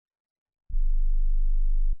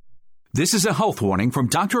This is a health warning from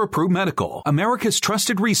Dr. Approved Medical, America's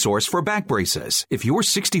trusted resource for back braces. If you're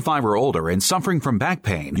 65 or older and suffering from back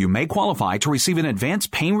pain, you may qualify to receive an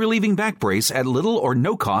advanced pain-relieving back brace at little or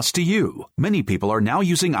no cost to you. Many people are now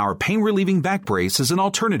using our pain-relieving back brace as an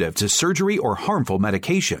alternative to surgery or harmful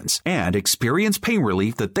medications and experience pain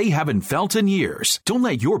relief that they haven't felt in years. Don't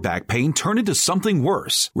let your back pain turn into something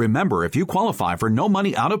worse. Remember, if you qualify for no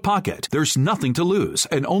money out of pocket, there's nothing to lose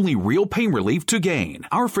and only real pain relief to gain.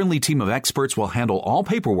 Our friendly team of experts will handle all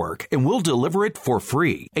paperwork and will deliver it for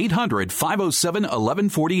free.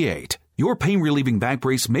 800-507-1148. Your pain-relieving back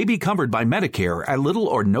brace may be covered by Medicare at little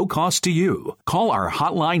or no cost to you. Call our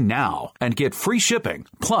hotline now and get free shipping,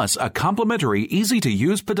 plus a complimentary,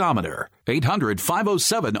 easy-to-use pedometer.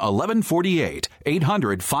 800-507-1148.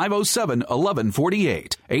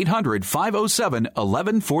 800-507-1148.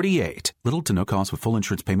 800-507-1148. Little to no cost with full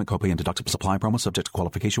insurance payment, copay, and deductible supply promo subject to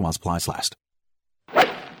qualification while supplies last.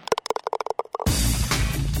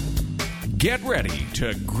 Get ready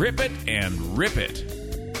to grip it and rip it.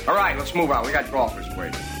 All right, let's move on. We got golfers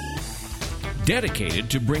waiting. Dedicated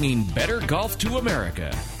to bringing better golf to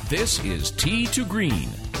America, this is Tee to Green,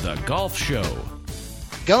 the golf show.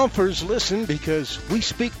 Golfers listen because we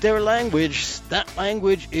speak their language. That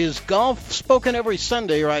language is golf, spoken every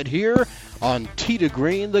Sunday right here on Tee to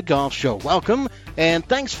Green, the golf show. Welcome, and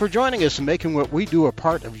thanks for joining us and making what we do a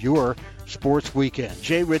part of your sports weekend.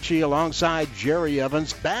 Jay Ritchie alongside Jerry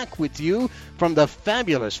Evans back with you from the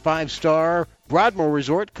fabulous five-star Broadmoor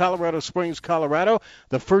Resort, Colorado Springs, Colorado.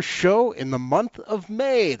 The first show in the month of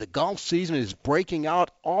May. The golf season is breaking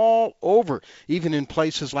out all over, even in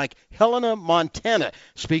places like Helena, Montana.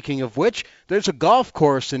 Speaking of which, there's a golf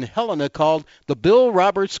course in Helena called the Bill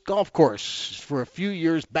Roberts Golf Course. For a few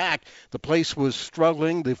years back, the place was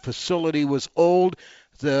struggling. The facility was old.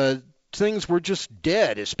 The things were just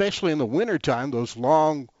dead, especially in the wintertime, those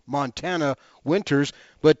long Montana winters.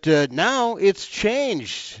 But now it's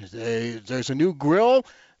changed. There's a new grill.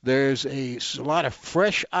 There's a lot of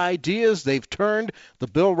fresh ideas. They've turned the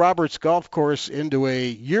Bill Roberts Golf Course into a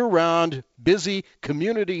year-round, busy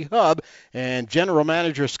community hub. And General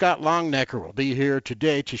Manager Scott Longnecker will be here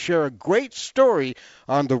today to share a great story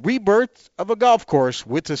on the rebirth of a golf course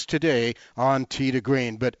with us today on Tee to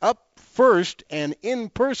Green. But up first and in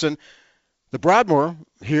person, the Broadmoor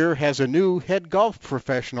here has a new head golf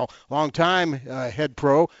professional. Longtime head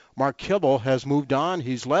pro Mark Kibble has moved on.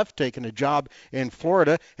 He's left, taking a job in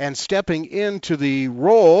Florida, and stepping into the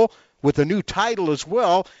role with a new title as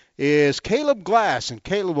well is Caleb Glass. And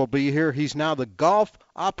Caleb will be here. He's now the golf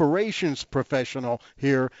operations professional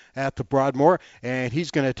here at the Broadmoor, and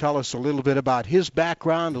he's going to tell us a little bit about his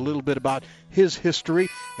background, a little bit about his history,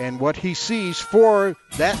 and what he sees for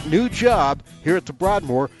that new job here at the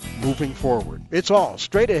Broadmoor moving forward. It's all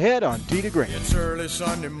straight ahead on Tee to Green. It's early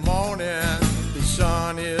Sunday morning, the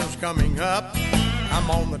sun is coming up.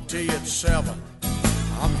 I'm on the tee at 7.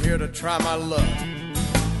 I'm here to try my luck.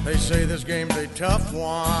 They say this game's a tough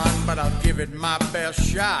one, but I'll give it my best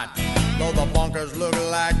shot. Though the bunkers look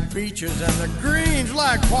like beaches and the greens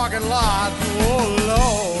like parking lots. Oh,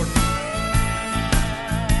 Lord,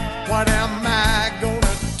 what am I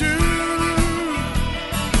gonna do?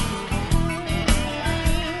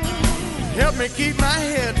 Help me keep my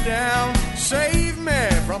head down. Save me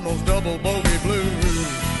from those double bogey blues.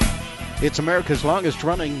 It's America's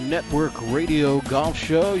longest-running network radio golf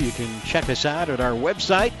show. You can check us out at our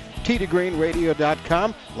website,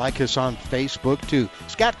 teetogreenradio.com. Like us on Facebook, too.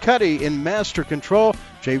 Scott Cuddy in master control.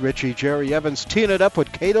 Jay Ritchie, Jerry Evans teeing it up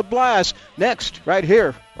with Caleb Glass. Next, right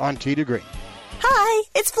here on Tee to Green. Hi,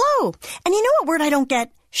 it's Flo. And you know what word I don't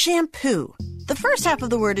get? Shampoo. The first half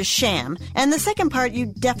of the word is sham, and the second part you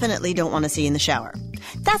definitely don't want to see in the shower.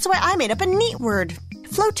 That's why I made up a neat word,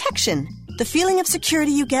 Flotection. The feeling of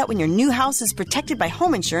security you get when your new house is protected by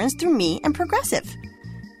home insurance through me and Progressive.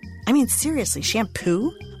 I mean, seriously,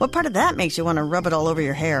 shampoo? What part of that makes you want to rub it all over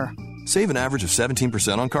your hair? Save an average of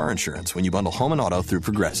 17% on car insurance when you bundle home and auto through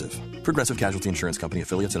Progressive. Progressive Casualty Insurance Company,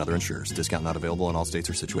 affiliates, and other insurers. Discount not available in all states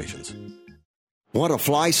or situations. Want to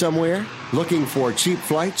fly somewhere? Looking for cheap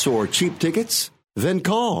flights or cheap tickets? Then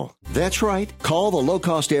call. That's right. Call the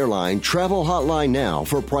low-cost airline travel hotline now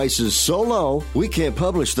for prices so low we can't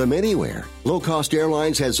publish them anywhere. Low Cost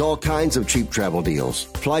Airlines has all kinds of cheap travel deals.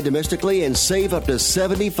 Fly domestically and save up to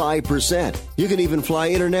 75%. You can even fly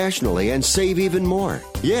internationally and save even more.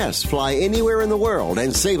 Yes, fly anywhere in the world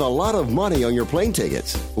and save a lot of money on your plane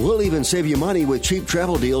tickets. We'll even save you money with cheap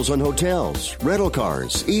travel deals on hotels, rental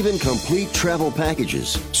cars, even complete travel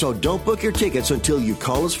packages. So don't book your tickets until you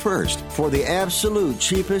call us first for the absolute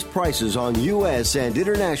cheapest prices on U.S. and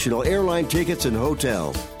international airline tickets and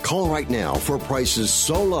hotels. Call right now for prices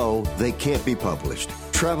so low they can't be published.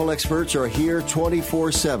 Travel experts are here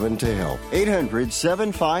 24/7 to help.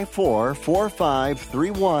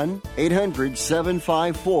 800-754-4531.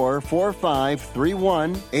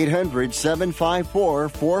 800-754-4531.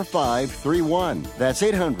 800-754-4531. That's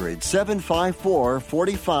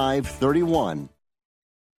 800-754-4531.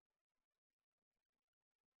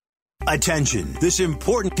 Attention, this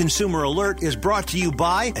important consumer alert is brought to you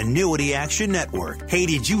by Annuity Action Network. Hey,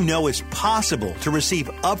 did you know it's possible to receive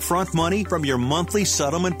upfront money from your monthly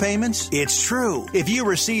settlement payments? It's true. If you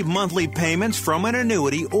receive monthly payments from an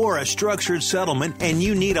annuity or a structured settlement and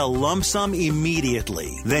you need a lump sum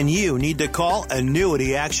immediately, then you need to call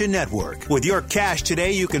Annuity Action Network. With your cash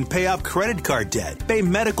today, you can pay off credit card debt, pay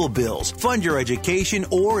medical bills, fund your education,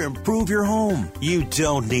 or improve your home. You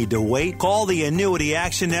don't need to wait. Call the Annuity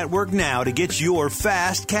Action Network now to get your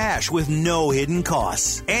fast cash with no hidden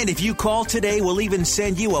costs. And if you call today, we'll even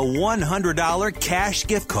send you a $100 cash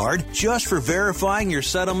gift card just for verifying your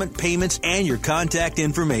settlement payments and your contact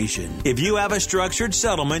information. If you have a structured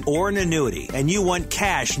settlement or an annuity and you want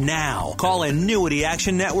cash now, call Annuity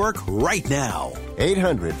Action Network right now.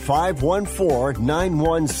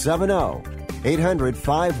 800-514-9170.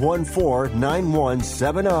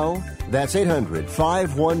 800-514-9170. That's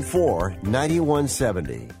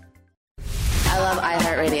 800-514-9170. I love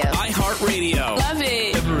iHeartRadio. iHeartRadio. Love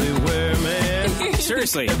it. Everywhere, man.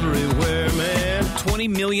 Seriously. Everywhere, man. 20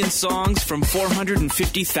 million songs from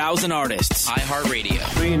 450,000 artists.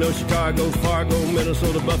 iHeartRadio. Reno, Chicago, Fargo,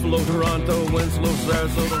 Minnesota, Buffalo, Toronto, Winslow,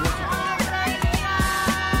 Sarasota.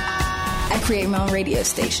 I create my own radio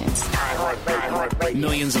stations.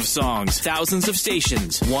 Millions of songs, thousands of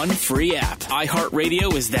stations, one free app.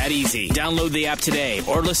 iHeartRadio is that easy. Download the app today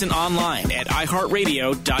or listen online at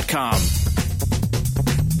iHeartRadio.com.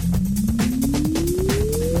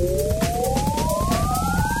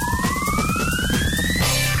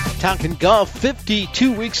 Talking golf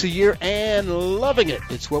 52 weeks a year and loving it.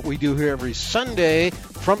 It's what we do here every Sunday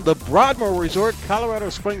from the Broadmoor Resort,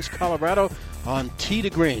 Colorado Springs, Colorado, on Tee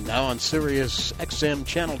to Green, now on Sirius XM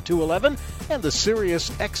Channel 211 and the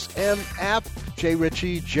Sirius XM app. Jay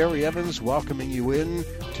Ritchie, Jerry Evans welcoming you in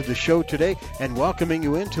to the show today and welcoming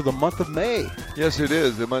you into the month of May. Yes, it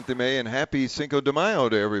is the month of May, and happy Cinco de Mayo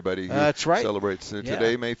to everybody who That's right. celebrates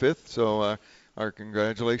today, May 5th. So our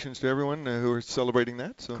congratulations to everyone who are celebrating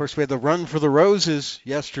that. So. Of course, we had the Run for the Roses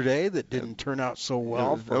yesterday that didn't turn out so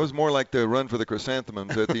well. That was more like the Run for the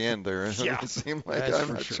Chrysanthemums at the end there. Yeah, it seemed like, that's I'm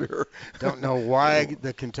for not sure. Don't know why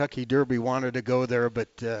the Kentucky Derby wanted to go there,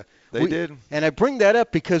 but they did. And I bring that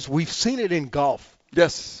up because we've seen it in golf.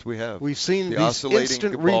 Yes, we have. We've seen the these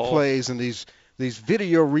instant replays and these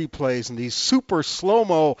video replays and these super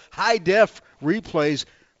slow-mo, high-def replays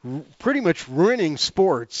pretty much ruining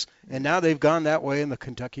sports, and now they've gone that way in the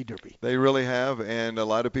Kentucky Derby. They really have, and a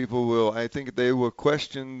lot of people I think they will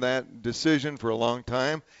question that decision for a long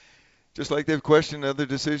time, just like they've questioned other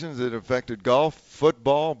decisions that affected golf,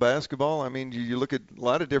 football, basketball. I mean, you look at a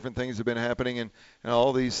lot of different things that have been happening, and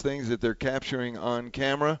all these things that they're capturing on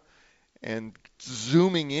camera and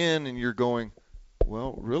zooming in, and you're going,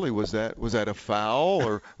 well, really, was that a foul,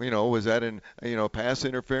 or was that pass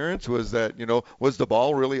interference? Was that was the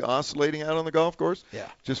ball really oscillating out on the golf course? Yeah,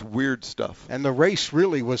 just weird stuff. And the race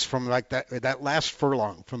really was from like that last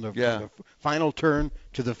furlong, from the final turn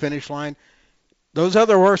to the finish line. Those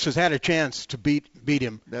other horses had a chance to beat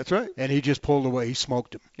him. That's right. And he just pulled away. He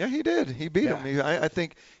smoked him. Yeah, he did. He beat him. I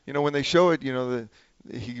think when they show it,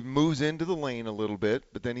 he moves into the lane a little bit,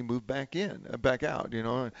 but then he moved back out.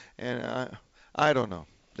 And I don't know.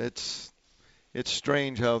 It's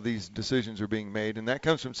strange how these decisions are being made, and that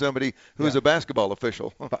comes from somebody who is a basketball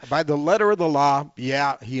official. By the letter of the law,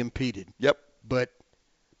 he impeded. Yep. But,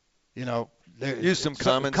 use some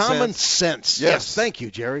common sense. Yes. Thank you,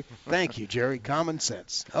 Jerry. Common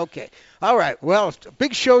sense. Okay. All right. Well,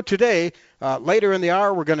 big show today. Later in the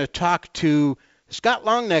hour, we're going to talk to Scott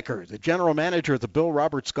Longnecker, the general manager of the Bill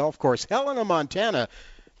Roberts Golf Course, Helena, Montana.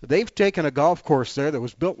 They've taken a golf course there that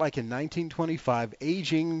was built like in 1925,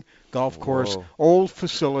 aging golf course, old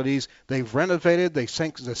facilities. They've renovated. The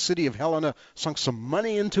city of Helena sunk some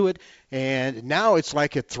money into it, and now it's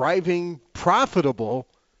like a thriving, profitable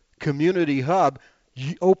community hub,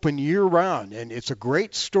 open year-round, and it's a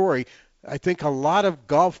great story. I think a lot of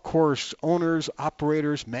golf course owners,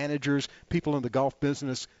 operators, managers, people in the golf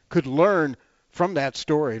business could learn from that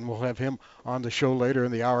story, and we'll have him on the show later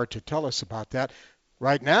in the hour to tell us about that.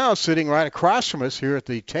 Right now, sitting right across from us here at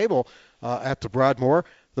the table at the Broadmoor,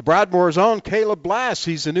 the Broadmoor's own Caleb Blass.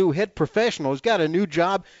 He's the new head professional. He's got a new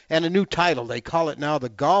job and a new title. They call it now the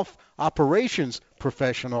Golf Operations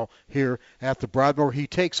Professional here at the Broadmoor. He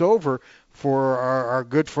takes over for our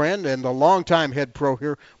good friend and the longtime head pro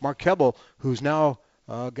here, Mark Kebbel, who's now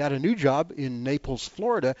got a new job in Naples,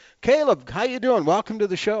 Florida. Caleb, how you doing? Welcome to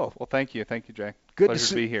the show. Well, thank you, Jay. Pleasure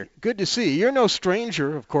to be here. Good to see you. You're no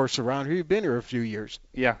stranger, of course, around here. You've been here a few years.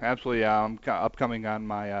 Yeah, absolutely. I'm upcoming on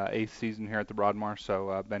my 8th season here at the Broadmoor,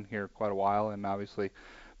 so I've been here quite a while, and obviously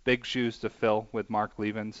big shoes to fill with Mark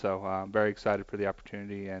leaving, so I'm very excited for the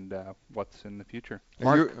opportunity and what's in the future.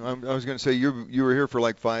 Mark, I was going to say you were here for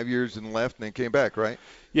like 5 years and left and then came back, right?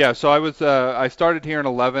 Yeah, so I started here in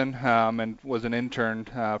 11 and was an intern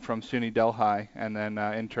from SUNY Delhi, and then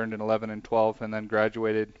interned in 11 and 12, and then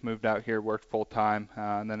graduated, moved out here, worked full time,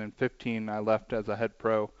 and then in 15 I left as a head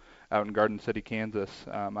pro out in Garden City, Kansas,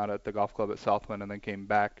 out at the golf club at Southwind, and then came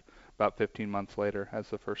back about 15 months later as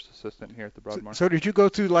the first assistant here at the Broadmoor. So did you go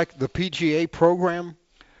through like the PGA program?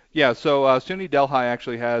 Yeah, so SUNY Delhi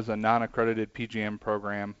actually has a non-accredited PGM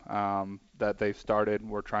program that they've started.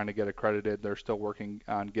 We're trying to get accredited. They're still working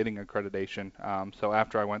on getting accreditation. So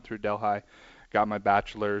after I went through Delhi, got my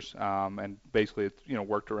bachelor's, and basically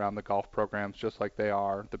worked around the golf programs just like they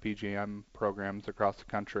are, the PGM programs across the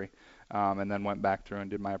country. And then went back through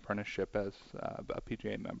and did my apprenticeship as a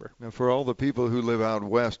PGA member. Now, for all the people who live out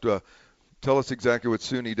west, tell us exactly what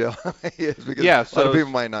SUNY Delhi is, because a lot of people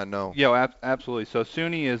might not know. Yeah, absolutely. So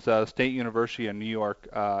SUNY is State University of New York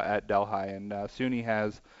at Delhi, and SUNY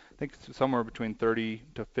has, I think, somewhere between 30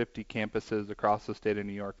 to 50 campuses across the state of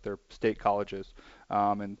New York. They're state colleges,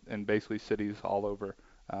 and basically cities all over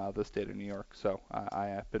the state of New York. So I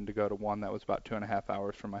happened to go to one that was about 2.5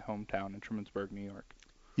 hours from my hometown in Trumansburg, New York.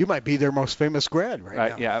 You might be their most famous grad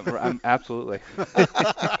right now. Yeah, absolutely.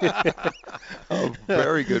 Oh,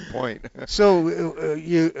 very good point. So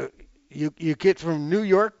you get from New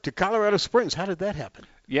York to Colorado Springs. How did that happen?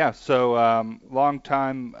 Yeah, so long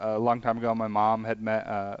time ago, my mom had met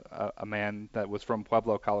a man that was from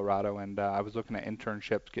Pueblo, Colorado, and I was looking at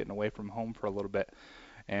internships, getting away from home for a little bit,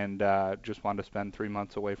 and just wanted to spend 3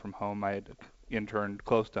 months away from home. I had interned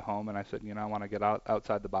close to home, and I said, I want to get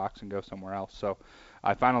outside the box and go somewhere else. So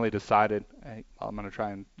I finally decided, hey, I'm going to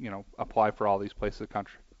try and apply for all these places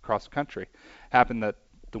across the country. Happened that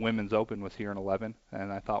the Women's Open was here in 11,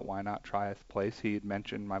 and I thought, why not try a place? He had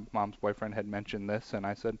mentioned, my mom's boyfriend had mentioned this, and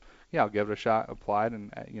I said, yeah, I'll give it a shot. Applied,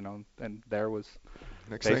 and and there was.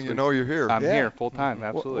 Next thing you know, you're here. I'm here full time,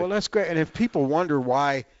 absolutely. Well, that's great. And if people wonder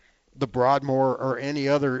why the Broadmoor or any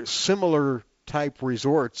other similar type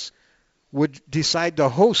resorts would decide to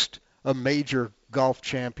host a major golf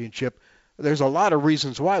championship, there's a lot of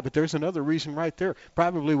reasons why, but there's another reason right there.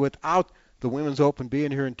 Probably without the Women's Open being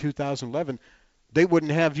here in 2011, they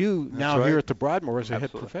wouldn't have you now here at the Broadmoor as a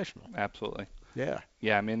head professional. Absolutely. Yeah.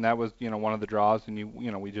 Yeah, I mean, that was, one of the draws, and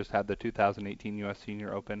we just had the 2018 U.S.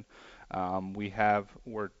 Senior Open.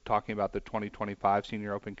 We're talking about the 2025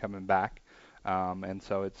 Senior Open coming back. And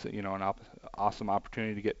so it's, an awesome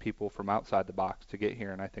opportunity to get people from outside the box to get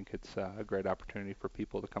here, and I think it's a great opportunity for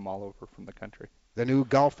people to come all over from the country. The new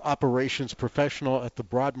golf operations professional at the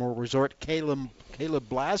Broadmoor Resort, Caleb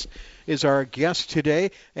Blass, is our guest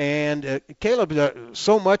today. And Caleb,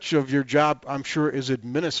 so much of your job, I'm sure, is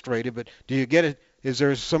administrative, but do you get it? Is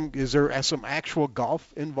there some actual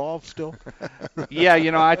golf involved still? Yeah,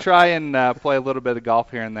 I try and play a little bit of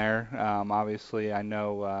golf here and there. Obviously, I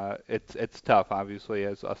know it's tough. Obviously,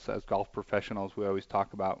 as us as golf professionals, we always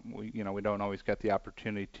talk about we don't always get the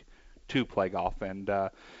opportunity to play golf, and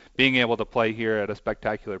being able to play here at a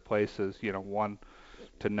spectacular place is one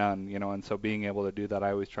to none. And so being able to do that,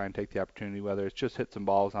 I always try and take the opportunity, whether it's just hit some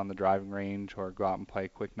balls on the driving range or go out and play a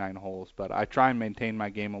quick 9 holes. But I try and maintain my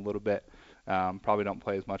game a little bit. Probably don't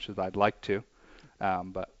play as much as I'd like to,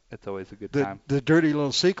 but it's always a good time. The dirty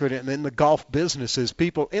little secret in the golf business is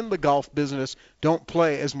people in the golf business don't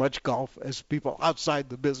play as much golf as people outside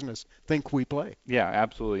the business think we play. Yeah,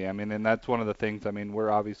 absolutely. I mean, and that's one of the things. I mean,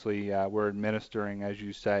 we're obviously we're administering, as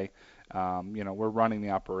you say. We're running the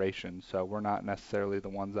operation, so we're not necessarily the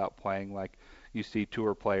ones out playing like you see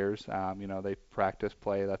tour players. They practice,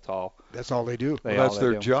 play. That's all they do. That's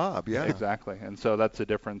their job. Yeah, exactly. And so that's the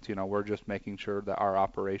difference. We're just making sure that our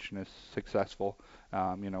operation is successful.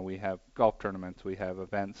 We have golf tournaments, we have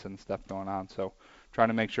events and stuff going on. So trying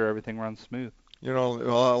to make sure everything runs smooth. A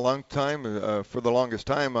long time, for the longest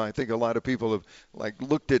time, I think a lot of people have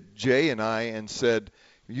looked at Jay and I and said,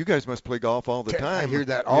 you guys must play golf all the time. I hear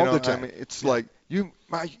that all the time. I mean, it's like you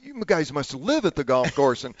guys must live at the golf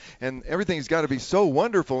course, and everything's got to be so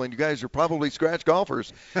wonderful, and you guys are probably scratch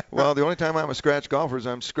golfers. Well, the only time I'm a scratch golfer is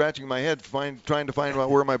I'm scratching my head trying to find out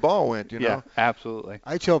where my ball went, you know? Yeah, absolutely.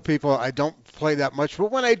 I tell people I don't play that much,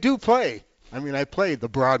 but when I do play, I mean, I play the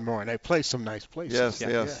Broadmoor, and I play some nice places.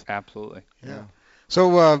 Yes. Absolutely. Yeah.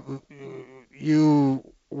 So you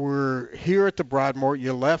were here at the Broadmoor.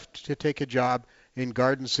 You left to take a job in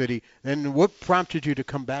Garden City. And what prompted you to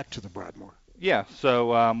come back to the Broadmoor? Yeah,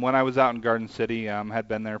 so when I was out in Garden City, had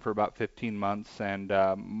been there for about 15 months, and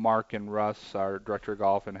Mark and Russ, our director of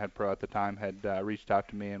golf and head pro at the time, had reached out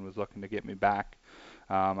to me and was looking to get me back.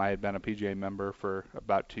 I had been a PGA member for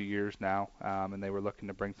about 2 years now, and they were looking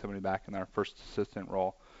to bring somebody back in their first assistant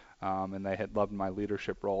role. And they had loved my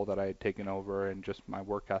leadership role that I had taken over and just my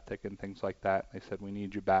work ethic and things like that. They said, we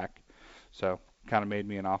need you back. So kind of made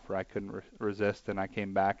me an offer I couldn't resist, and I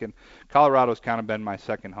came back. And Colorado's kind of been my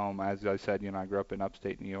second home. As I said, I grew up in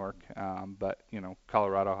upstate New York, but,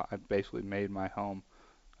 Colorado, I basically made my home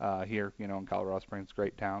here, in Colorado Springs.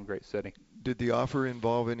 Great town, great city. Did the offer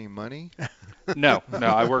involve any money? No,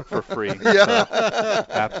 I work for free. Yeah. So,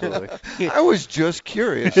 absolutely. I was just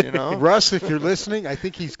curious, Russ, if you're listening, I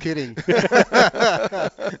think he's kidding.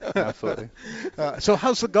 Absolutely. So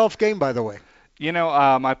how's the golf game, by the way?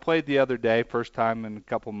 I played the other day, first time in a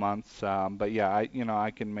couple months. But yeah, I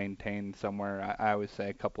can maintain somewhere. I always say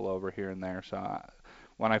a couple over here and there. So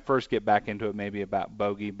when I first get back into it, maybe about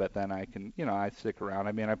bogey, but then I can, I stick around.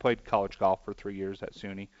 I mean, I played college golf for 3 years at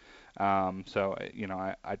SUNY. So,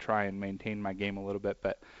 I try and maintain my game a little bit,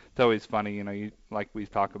 but it's always funny, like we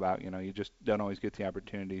talk about, you just don't always get the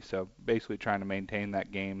opportunity. So basically trying to maintain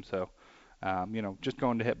that game. So, just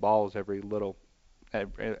going to hit balls every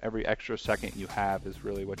extra second you have is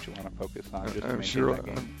really what you want to focus on. Just to maintain that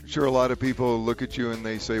game. I'm sure a lot of people look at you and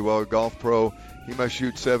they say, well, golf pro, he must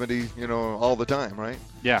shoot 70, all the time, right?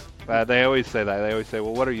 Yeah, they always say that. They always say,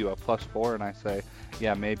 well, what are you, a +4? And I say,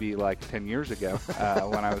 yeah, maybe like 10 years ago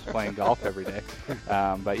when I was playing golf every day.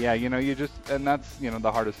 But yeah, you just, and that's,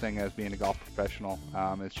 the hardest thing as being a golf professional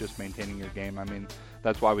is just maintaining your game. I mean,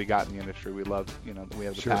 that's why we got in the industry. We love, we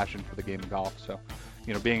have the passion for the game of golf. So,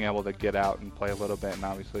 being able to get out and play a little bit, and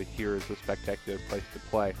obviously here is a spectacular place to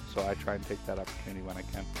play. So I try and take that opportunity when I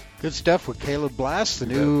can. Good stuff with Caleb Blass, the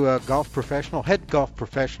new golf professional, head golf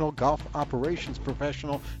professional, golf operations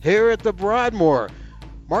professional here at the Broadmoor.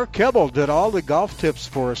 Mark Kebbell did all the golf tips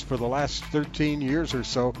for us for the last 13 years or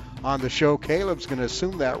so on the show. Caleb's going to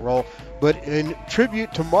assume that role. But in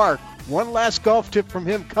tribute to Mark, one last golf tip from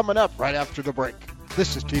him coming up right after the break.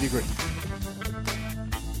 This is Tee to Green.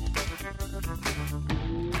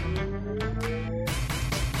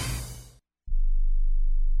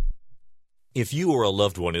 If you or a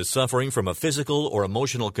loved one is suffering from a physical or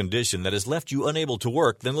emotional condition that has left you unable to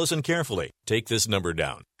work, then listen carefully. Take this number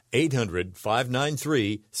down.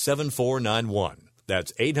 800-593-7491.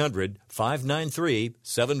 That's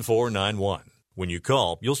 800-593-7491. When you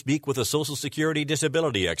call, you'll speak with a Social Security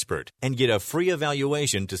disability expert and get a free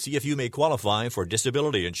evaluation to see if you may qualify for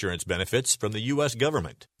disability insurance benefits from the U.S.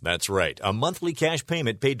 government. That's right, a monthly cash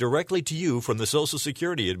payment paid directly to you from the Social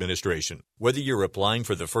Security Administration. Whether you're applying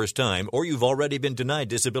for the first time or you've already been denied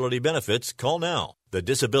disability benefits, call now. The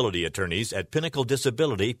disability attorneys at Pinnacle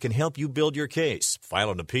Disability can help you build your case, file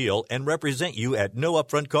an appeal, and represent you at no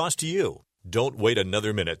upfront cost to you. Don't wait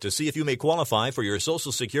another minute to see if you may qualify for your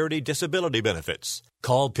Social Security disability benefits.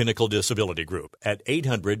 Call Pinnacle Disability Group at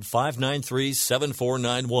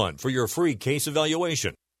 800-593-7491 for your free case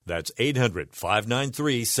evaluation. That's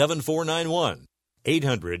 800-593-7491.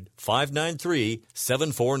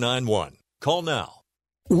 800-593-7491. Call now.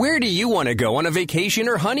 Where do you want to go on a vacation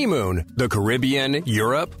or honeymoon? The Caribbean,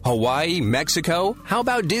 Europe, Hawaii, Mexico? How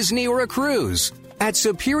about Disney or a cruise? At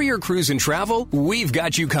Superior Cruise and Travel, we've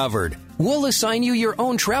got you covered. We'll assign you your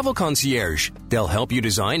own travel concierge. They'll help you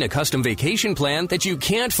design a custom vacation plan that you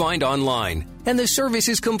can't find online. And the service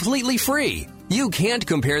is completely free. You can't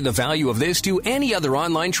compare the value of this to any other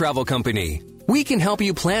online travel company. We can help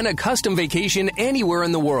you plan a custom vacation anywhere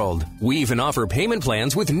in the world. We even offer payment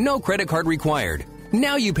plans with no credit card required.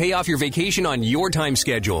 Now you pay off your vacation on your time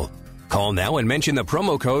schedule. Call now and mention the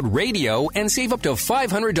promo code RADIO and save up to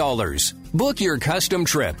 $500. Book your custom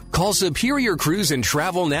trip. Call Superior Cruise and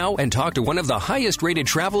Travel now and talk to one of the highest rated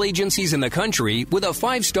travel agencies in the country with a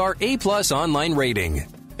 5-star A+ online rating.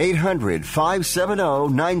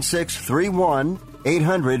 800-570-9631.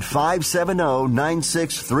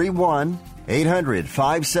 800-570-9631.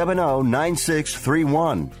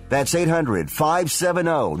 800-570-9631. That's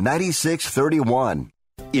 800-570-9631.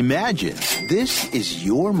 Imagine this is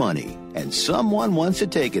your money and someone wants to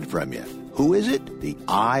take it from you. Who is it? The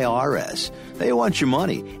IRS. They want your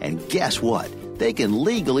money, and guess what? They can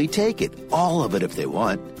legally take it, all of it if they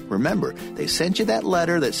want. Remember, they sent you that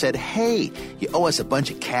letter that said, hey, you owe us a bunch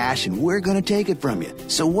of cash and we're going to take it from you.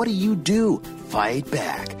 So what do? Fight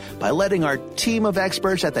back by letting our team of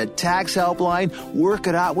experts at the Tax Helpline work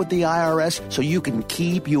it out with the IRS so you can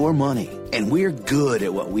keep your money. And we're good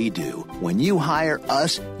at what we do. When you hire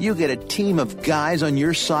us, you get a team of guys on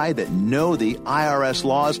your side that know the IRS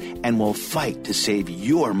laws and will fight to save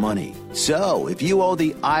your money. So, if you owe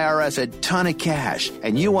the IRS a ton of cash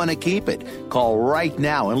and you want to keep it, call right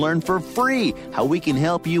now and learn for free how we can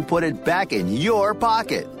help you put it back in your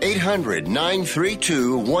pocket.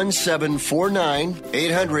 800-932-1749.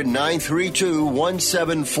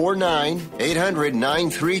 800-932-1749.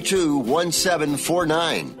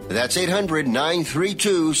 800-932-1749. That's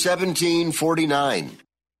 800-932-1749.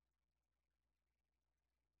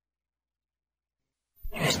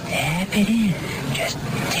 Just tap it in. Just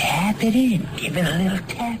tap it in. Give it a little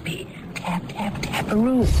tappy. Tap, tap,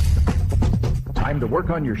 tap-a-roo. Time to work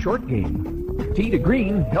on your short game. Tee to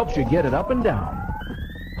Green helps you get it up and down.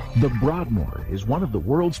 The Broadmoor is one of the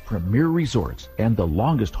world's premier resorts and the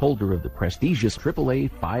longest holder of the prestigious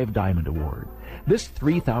AAA 5 Diamond Award. This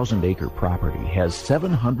 3,000-acre property has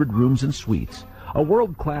 700 rooms and suites, a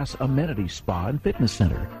world-class amenity spa and fitness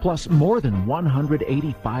center, plus more than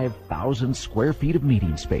 185,000 square feet of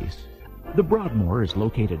meeting space. The Broadmoor is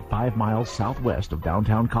located 5 miles southwest of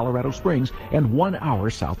downtown Colorado Springs and 1 hour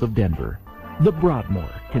south of Denver. The Broadmoor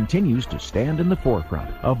continues to stand in the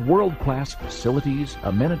forefront of world-class facilities,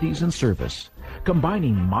 amenities, and service,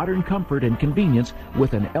 combining modern comfort and convenience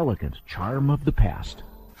with an elegant charm of the past.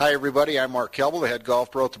 Hi, everybody. I'm Mark Kelble, the head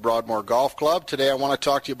golf pro at the Broadmoor Golf Club. Today I want to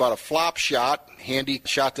talk to you about a flop shot, handy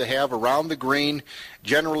shot to have around the green,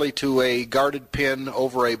 generally to a guarded pin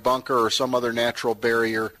over a bunker or some other natural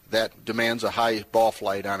barrier that demands a high ball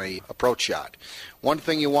flight on an approach shot. One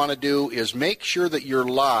thing you want to do is make sure that your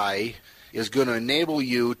lie is going to enable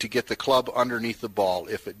you to get the club underneath the ball.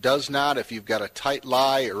 If it does not, if you've got a tight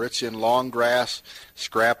lie or it's in long grass,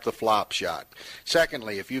 scrap the flop shot.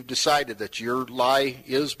 Secondly, if you've decided that your lie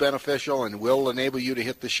is beneficial and will enable you to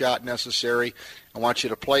hit the shot necessary, I want you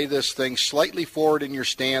to play this thing slightly forward in your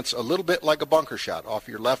stance, a little bit like a bunker shot off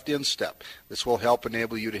your left instep. This will help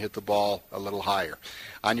enable you to hit the ball a little higher.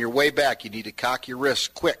 On your way back, you need to cock your wrists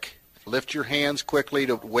quick. Lift your hands quickly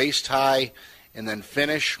to waist high, and then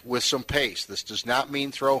finish with some pace. This does not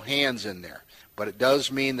mean throw hands in there, but it does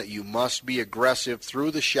mean that you must be aggressive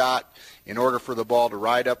through the shot in order for the ball to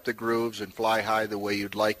ride up the grooves and fly high the way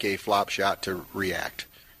you'd like a flop shot to react.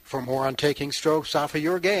 For more on taking strokes off of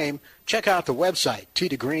your game, check out the website,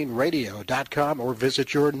 teetogreenradio.com, or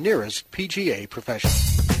visit your nearest PGA professional.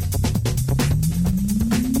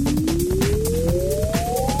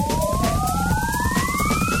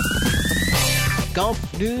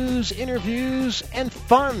 Golf news, interviews, and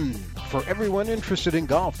fun for everyone interested in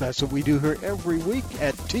golf. That's what we do here every week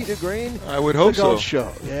at Tee to Green. I would hope the Golf so.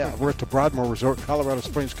 Show. Yeah, we're at the Broadmoor Resort, Colorado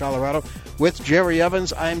Springs, Colorado, with Jerry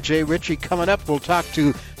Evans. I'm Jay Ritchie. Coming up, we'll talk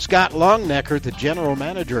to Scott Longnecker, the general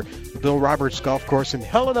manager, Bill Roberts Golf Course in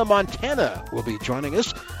Helena, Montana, will be joining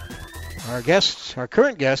us. Our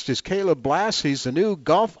current guest is Caleb Blass. He's the new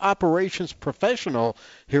golf operations professional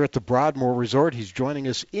here at the Broadmoor Resort. He's joining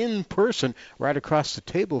us in person right across the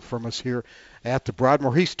table from us here at the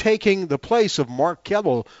Broadmoor. He's taking the place of Mark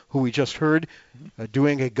Kelble, who we just heard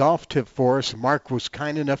doing a golf tip for us. Mark was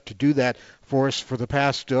kind enough to do that for us for the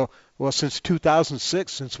past, since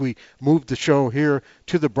 2006, since we moved the show here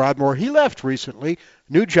to the Broadmoor. He left recently,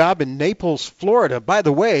 new job in Naples, Florida. By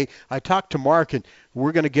the way, I talked to Mark, and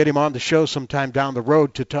we're going to get him on the show sometime down the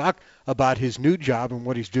road to talk about his new job and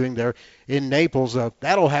what he's doing there in Naples.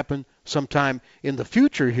 That'll happen sometime in the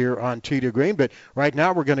future here on Tee to Green. But right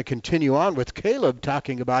now we're going to continue on with Caleb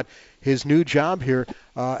talking about his new job here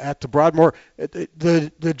at the Broadmoor.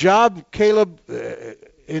 The job, Caleb,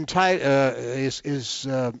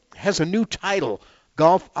 has a new title,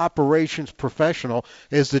 Golf Operations Professional.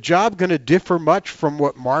 Is the job going to differ much from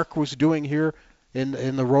what Mark was doing here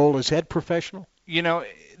in the role as head professional? You know,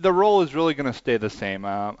 the role is really going to stay the same.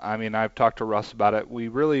 I've talked to Russ about it. We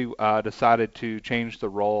really decided to change the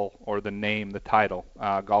role or the name, the title,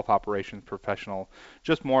 Golf Operations Professional,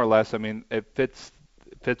 just more or less. I mean, it fits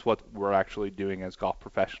what we're actually doing as golf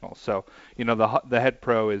professionals. So, you know, the head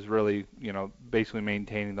pro is really, you know, basically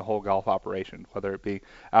maintaining the whole golf operation, whether it be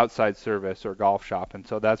outside service or golf shop. And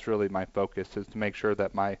so that's really my focus, is to make sure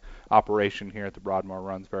that my operation here at the Broadmoor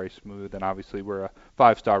runs very smooth. And obviously we're a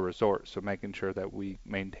 5-star resort, so making sure that we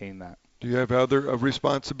maintain that. Do you have other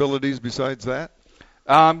responsibilities besides that?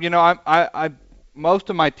 I most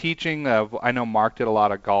of my teaching, I know Mark did a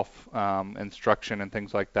lot of golf instruction and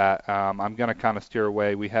things like that. I'm going to kind of steer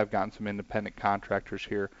away. We have gotten some independent contractors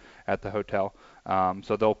here at the hotel,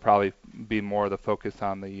 so they'll probably be more of the focus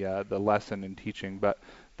on the lesson and teaching. But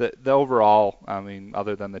the overall, I mean,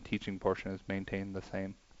 other than the teaching portion, is maintained the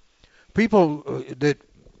same. People that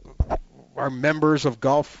are members of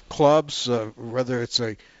golf clubs, whether it's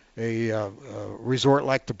a resort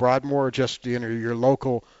like the Broadmoor, or just your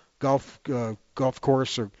local golf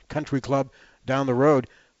course or country club down the road,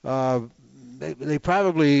 they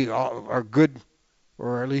probably are good,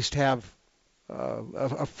 or at least have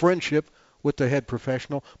a friendship with the head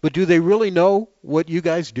professional. But do they really know what you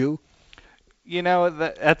guys do?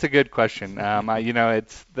 That's a good question.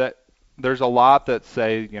 It's that there's a lot that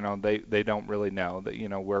say they don't really know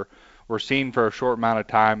that we're seen for a short amount of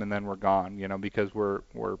time and then we're gone. Because we're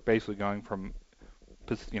basically going from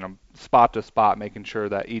spot to spot, making sure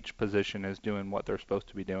that each position is doing what they're supposed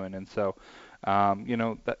to be doing. And so, I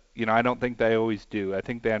don't think they always do. I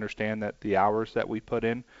think they understand that the hours that we put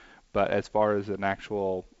in, but as far as an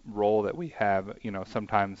actual role that we have,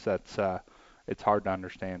 sometimes it's hard to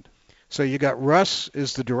understand. So you got Russ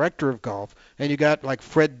is the director of golf, and you got like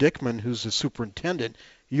Fred Dickman, who's the superintendent.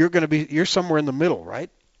 You're somewhere in the middle, right?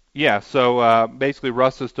 Yeah. So basically,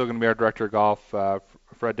 Russ is still going to be our director of golf.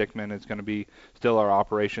 Fred Dickman is going to be still our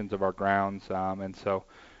operations of our grounds, and so,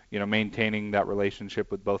 maintaining that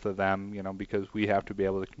relationship with both of them, because we have to be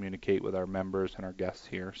able to communicate with our members and our guests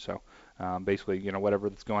here. So basically, whatever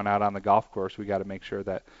that's going out on the golf course, we got to make sure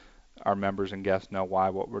that our members and guests know why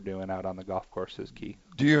what we're doing out on the golf course is key.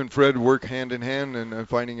 Do you and Fred work hand in hand and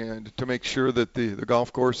finding to make sure that the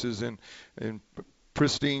golf course is in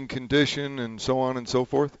pristine condition and so on and so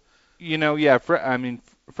forth? Yeah.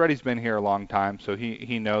 Freddie's been here a long time, so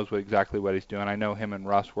he knows exactly what he's doing. I know him and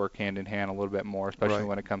Russ work hand in hand a little bit more, especially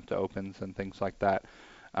when it comes to opens and things like that.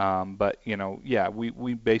 But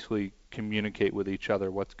we basically communicate with each other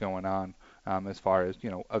what's going on as far as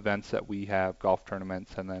events that we have, golf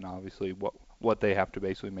tournaments, and then obviously what they have to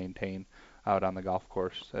basically maintain out on the golf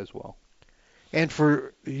course as well. And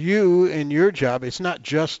for you and your job, it's not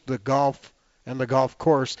just the golf and the golf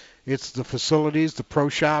course; it's the facilities, the pro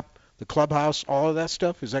shop, the clubhouse, all of that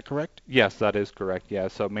stuff. Is that correct? Yes, that is correct. Yeah,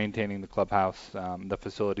 so maintaining the clubhouse, the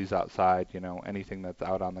facilities outside, anything that's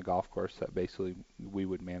out on the golf course that basically we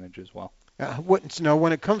would manage as well.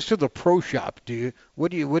 When it comes to the pro shop,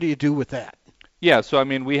 what do you do with that? Yeah, so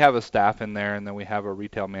we have a staff in there, and then we have a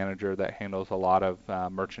retail manager that handles a lot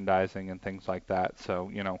of merchandising and things like that.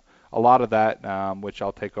 So a lot of that, which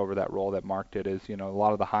I'll take over that role that Mark did, is a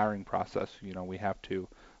lot of the hiring process. We have to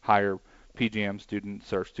hire PGM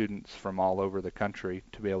students or students from all over the country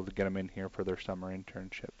to be able to get them in here for their summer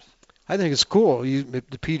internships. I think it's cool. The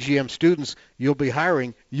PGM students you'll be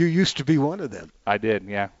hiring, you used to be one of them. I did,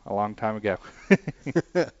 yeah, a long time ago.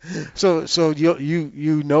 So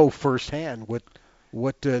you know firsthand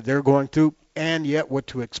what they're going through, and yet what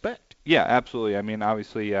to expect. Yeah, absolutely.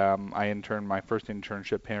 Obviously, I interned my first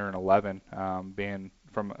internship here in 2011, being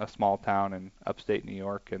from a small town in upstate New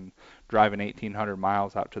York and driving 1,800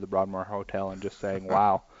 miles out to the Broadmoor Hotel and just saying,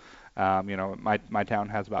 wow. My town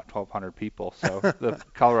has about 1,200 people, so the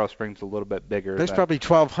Colorado Springs is a little bit bigger. There's probably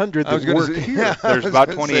 1,200 that work here. Yeah, there's about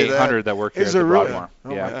 2,800 that work here at the Broadmoor.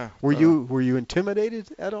 Really? Yeah. Were you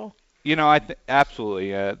intimidated at all?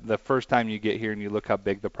 Absolutely. The first time you get here and you look how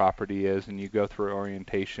big the property is and you go through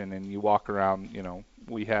orientation and you walk around,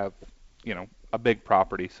 we have, a big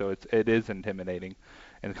property, so it is intimidating.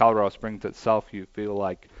 In Colorado Springs itself, you feel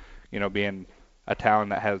like, being a town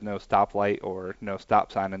that has no stoplight or no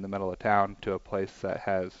stop sign in the middle of town to a place that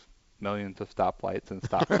has millions of stoplights and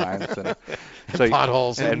stop signs and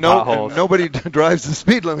potholes and potholes. And nobody drives the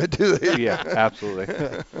speed limit, do they? Yeah,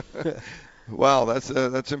 absolutely. Wow,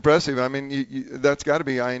 that's impressive. That's got to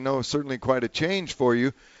be, I know, certainly quite a change for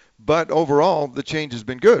you. But overall, the change has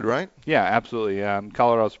been good, right? Yeah, absolutely.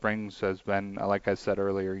 Colorado Springs has been, like I said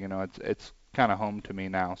earlier, it's kind of home to me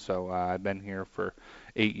now. So I've been here for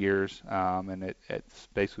 8 years, and it's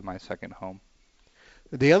basically my second home.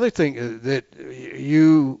 The other thing that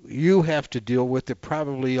you have to deal with that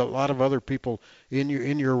probably a lot of other people in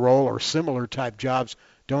your role or similar type jobs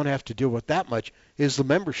don't have to deal with that much is the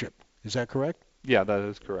membership. Is that correct? Yeah, that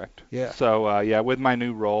is correct. Yeah. So, with my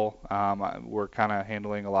new role, we're kind of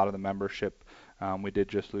handling a lot of the membership. We did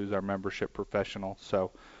just lose our membership professional.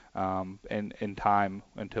 So, in time,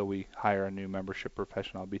 until we hire a new membership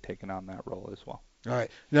professional, I'll be taking on that role as well. All right.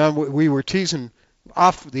 Now, we were teasing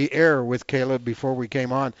off the air with Caleb before we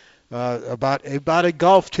came on about a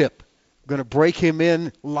golf tip. We're going to break him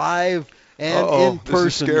in live and in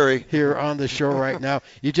person here on the show right now.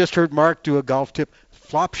 You just heard Mark do a golf tip.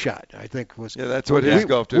 Flop shot, I think was. Yeah, that's what his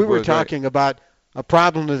golf tip was. We were talking about a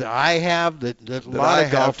problem that I have, that a lot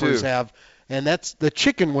of golfers have, and that's the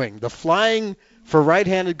chicken wing, the flying, for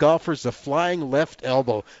right-handed golfers, the flying left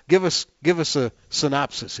elbow. Give us a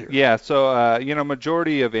synopsis here. Yeah, so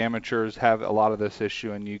majority of amateurs have a lot of this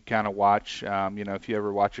issue, and you kind of watch, if you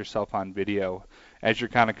ever watch yourself on video, as you're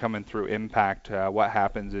kind of coming through impact, what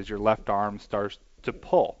happens is your left arm starts to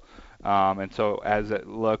pull. And so as it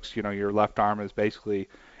looks, your left arm is basically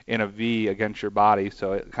in a V against your body,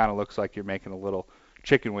 so it kind of looks like you're making a little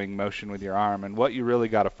chicken wing motion with your arm. And what you really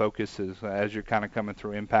got to focus is, as you're kind of coming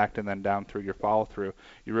through impact and then down through your follow through,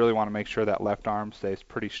 you really want to make sure that left arm stays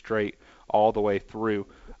pretty straight all the way through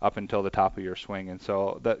up until the top of your swing. And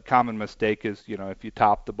so the common mistake is, if you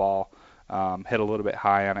top the ball, hit a little bit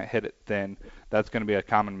high on it, hit it thin, that's going to be a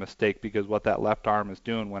common mistake, because what that left arm is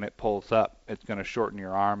doing when it pulls up, it's going to shorten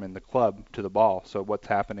your arm and the club to the ball. So what's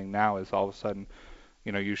happening now is all of a sudden,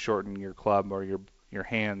 you shorten your club or your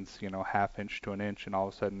hands, half inch to an inch, and all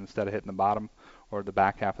of a sudden, instead of hitting the bottom or the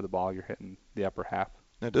back half of the ball, you're hitting the upper half.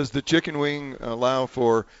 Now, does the chicken wing allow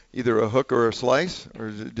for either a hook or a slice,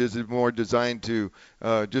 or is it more designed to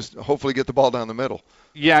just hopefully get the ball down the middle?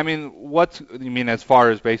 Yeah, I mean, as far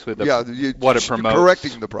as basically what it promotes?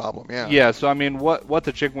 Correcting the problem, yeah. Yeah, so I mean, what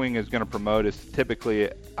the chicken wing is going to promote is typically,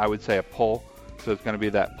 I would say, a pull. So it's going to be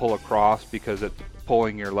that pull across, because it's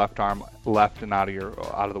pulling your left arm left and out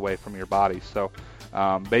of the way from your body. So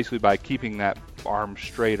basically, by keeping that arm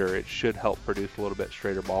straighter, it should help produce a little bit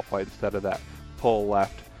straighter ball flight instead of that pull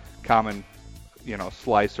left, common,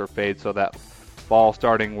 slice or fade. So that ball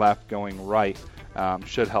starting left going right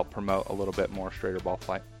should help promote a little bit more straighter ball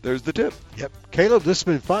flight. There's the tip. Yep. Caleb, this has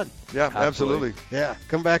been fun. Yeah, absolutely. Yeah,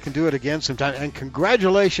 come back and do it again sometime. And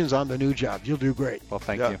congratulations on the new job. You'll do great. Well,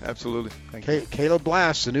 thank you. Absolutely. Thank you. Caleb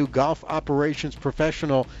Blass, the new golf operations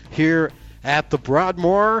professional here at the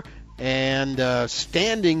Broadmoor. And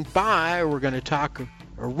standing by, we're going to talk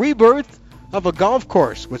a rebirth of a golf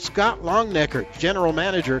course with Scott Longnecker, general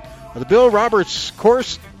manager of the Bill Roberts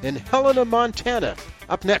course in Helena, Montana.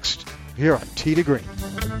 Up next here on Tee to Green.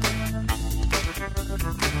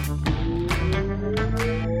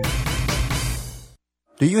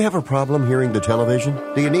 Do you have a problem hearing the television?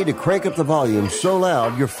 Do you need to crank up the volume so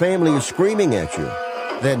loud your family is screaming at you?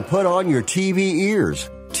 Then put on your TV ears.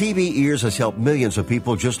 TV Ears has helped millions of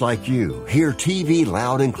people just like you hear TV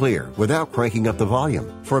loud and clear without cranking up the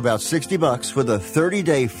volume. For about $60 with a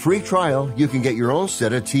 30-day free trial, you can get your own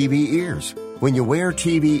set of TV Ears. When you wear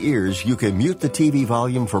TV Ears, you can mute the TV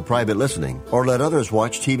volume for private listening or let others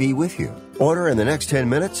watch TV with you. Order in the next 10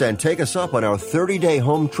 minutes and take us up on our 30-day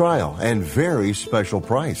home trial and very special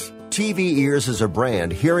price. TV Ears is a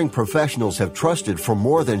brand hearing professionals have trusted for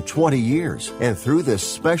more than 20 years. And through this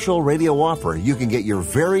special radio offer, you can get your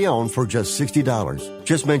very own for just $60.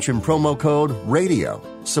 Just mention promo code RADIO.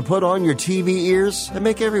 So put on your TV ears and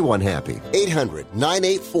make everyone happy.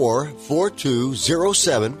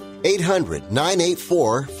 800-984-4207.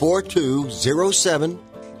 800-984-4207.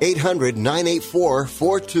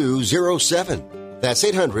 800-984-4207. That's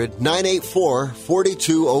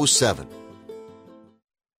 800-984-4207.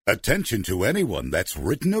 Attention to anyone that's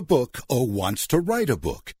written a book or wants to write a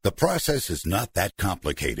book. The process is not that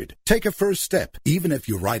complicated. Take a first step. Even if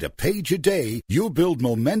you write a page a day, you'll build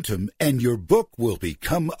momentum and your book will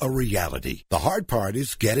become a reality. The hard part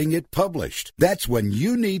is getting it published. That's when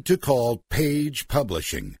you need to call Page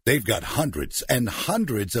Publishing. They've got hundreds and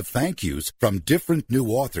hundreds of thank yous from different new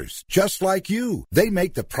authors, just like you. They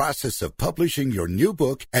make the process of publishing your new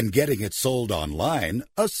book and getting it sold online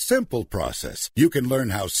a simple process. You can learn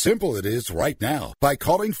how simple it is right now by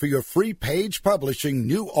calling for your free Page Publishing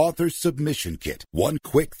New Author Submission Kit. One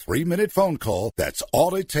quick 3-minute phone call, that's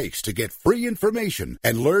all it takes to get free information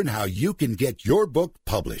and learn how you can get your book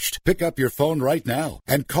published. Pick up your phone right now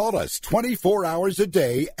and call us 24 hours a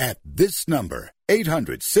day at this number.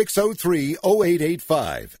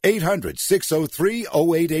 800-603-0885.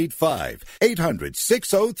 800-603-0885.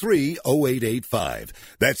 800-603-0885.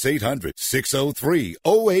 That's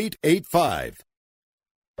 800-603-0885.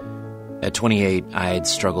 At 28, I had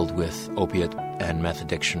struggled with opiate and meth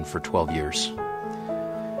addiction for 12 years.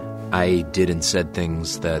 I did and said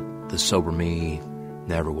things that the sober me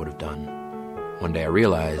never would have done. One day I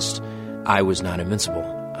realized I was not invincible.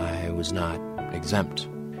 I was not exempt.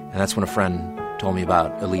 And that's when a friend told me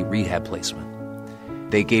about Elite Rehab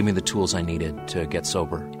Placement. They gave me the tools I needed to get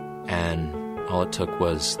sober, and all it took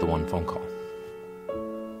was the one phone call.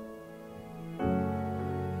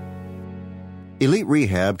 Elite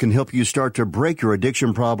Rehab can help you start to break your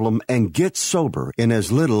addiction problem and get sober in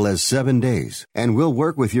as little as 7 days. And we'll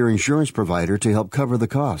work with your insurance provider to help cover the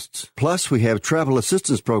costs. Plus, we have travel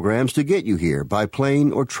assistance programs to get you here by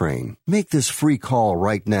plane or train. Make this free call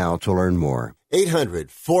right now to learn more.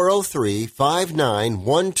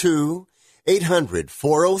 800-403-5912.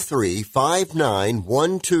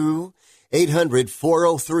 800-403-5912.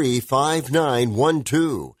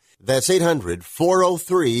 800-403-5912. That's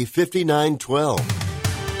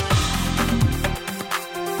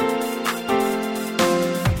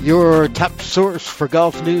 800-403-5912. Your top source for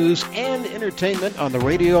golf news and entertainment on the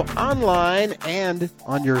radio, online, and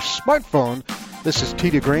on your smartphone. This is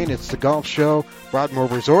Tee to Green. It's the Golf Show, Broadmoor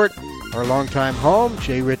Resort, our longtime home.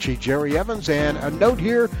 Jay Ritchie, Jerry Evans, and a note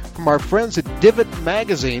here from our friends at Divot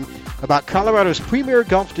Magazine about Colorado's premier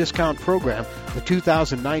golf discount program, the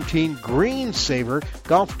 2019 Green Saver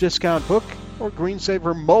Golf Discount Book, or Green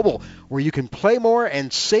Saver Mobile, where you can play more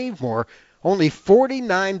and save more. Only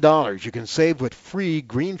 $49 you can save with free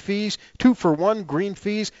green fees, 2-for-1 green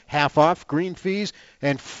fees, half off green fees,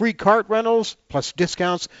 and free cart rentals, plus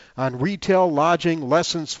discounts on retail, lodging,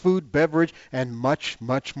 lessons, food, beverage, and much,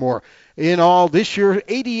 much more. In all, this year,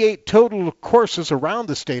 88 total courses around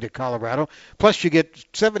the state of Colorado, plus you get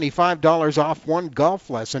 $75 off one golf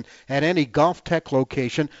lesson at any Golf Tech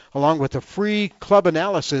location, along with a free club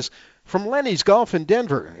analysis from Lenny's Golf in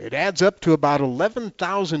Denver. It adds up to about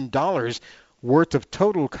 $11,000 worth of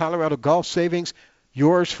total Colorado golf savings,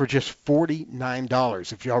 yours for just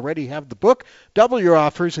 $49. If you already have the book, double your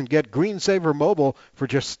offers and get Green Saver Mobile for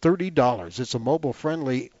just $30. It's a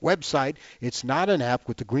mobile-friendly website. It's not an app.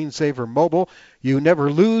 With the Green Saver Mobile, you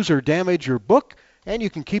never lose or damage your book, and you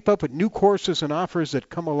can keep up with new courses and offers that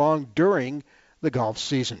come along during the golf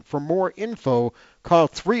season. For more info, call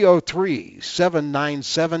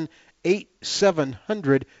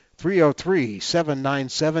 303-797-8700,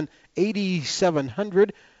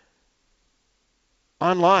 303-797-8700,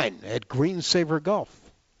 online at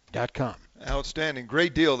greensavergolf.com. Outstanding.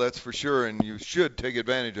 Great deal, that's for sure, and you should take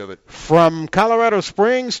advantage of it. From Colorado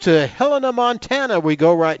Springs to Helena, Montana, we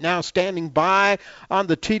go right now, standing by on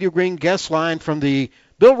the Tee to Green guest line from the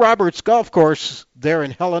Bill Roberts Golf Course there in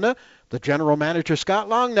Helena, the general manager, Scott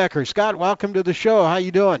Longnecker. Scott, welcome to the show. How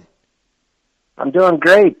you doing? I'm doing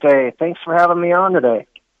great. Thanks for having me on today.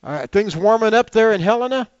 All right, things warming up there in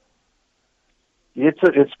Helena?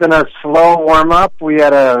 It's been a slow warm-up. We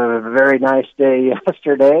had a very nice day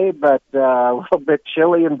yesterday, but a little bit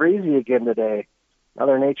chilly and breezy again today.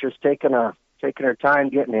 Mother Nature's taking her time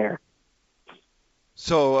getting here.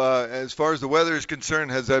 So as far as the weather is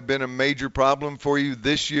concerned, has that been a major problem for you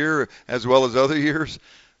this year as well as other years?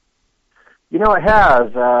 You know, it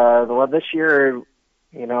has. This year,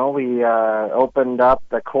 we opened up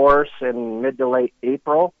the course in mid to late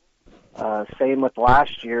April. Same with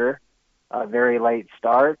last year, very late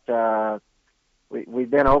start.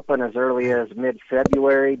 We've been open as early as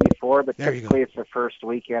mid-February before, but typically it's the first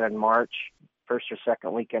weekend in March, first or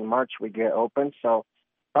second weekend in March we get open. So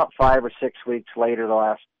about 5 or 6 weeks later, the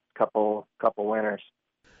last couple winters.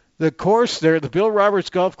 The course there, the Bill Roberts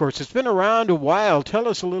Golf Course, it's been around a while. Tell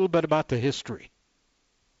us a little bit about the history.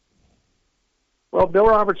 Well, Bill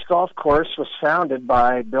Roberts Golf Course was founded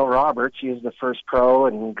by Bill Roberts. He was the first pro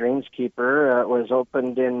and greenskeeper. It was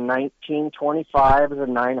opened in 1925 as a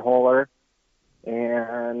 9-holer.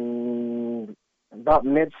 And about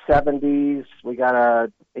mid-70s, we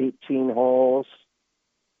got 18 holes.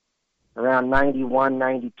 Around 91,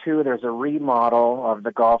 92, there's a remodel of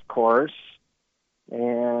the golf course.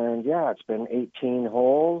 And, it's been 18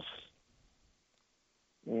 holes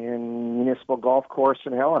in Municipal Golf Course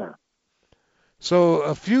in Helena. So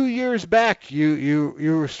a few years back,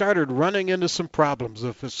 you started running into some problems.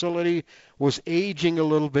 The facility was aging a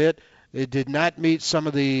little bit. It did not meet some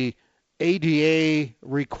of the ADA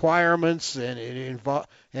requirements, and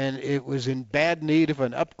it was in bad need of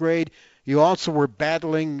an upgrade. You also were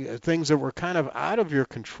battling things that were kind of out of your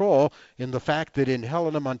control in the fact that in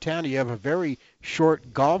Helena, Montana, you have a very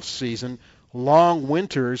short golf season, long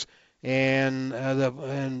winters, and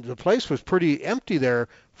the place was pretty empty there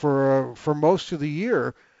for most of the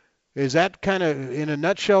year. Is that kind of, in a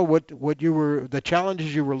nutshell, what the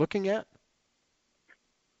challenges you were looking at?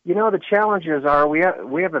 The challenges are we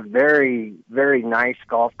have a very, very nice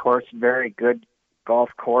golf course, very good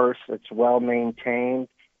golf course. It's well maintained.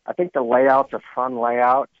 I think the layout's a fun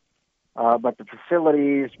layout, but the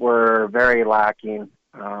facilities were very lacking.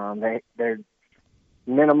 They're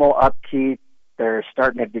minimal upkeep. They're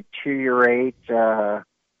starting to deteriorate.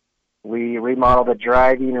 We remodeled the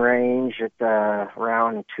driving range at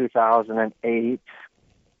around 2008,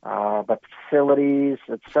 But facilities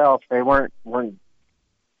itself, they were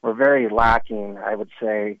very lacking, I would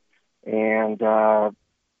say. And the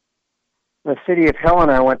city of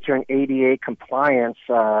Helena went through an ADA compliance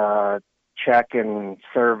check and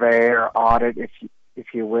survey or audit,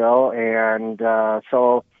 if you will. And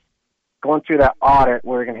so going through that audit,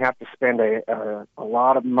 we're going to have to spend a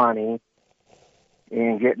lot of money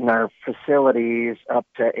in getting our facilities up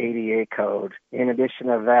to ADA code. In addition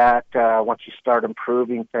to that, once you start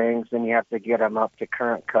improving things, then you have to get them up to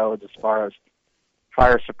current codes as far as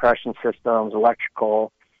fire suppression systems,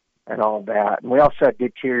 electrical, and all that. And we also had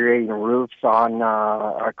deteriorating roofs on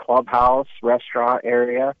our clubhouse, restaurant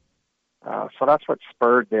area. So that's what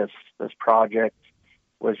spurred this project,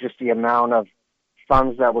 was just the amount of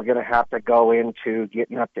funds that we're going to have to go into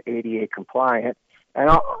getting up to ADA compliant. And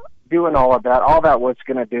doing all that was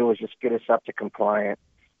going to do was just get us up to compliant.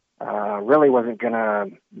 Really wasn't going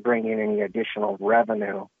to bring in any additional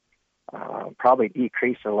revenue. Probably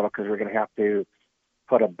decrease a little because we're going to have to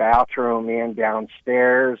put a bathroom in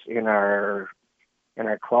downstairs in our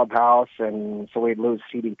clubhouse, and so we'd lose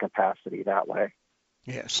seating capacity that way.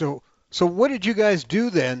 Yeah. So what did you guys do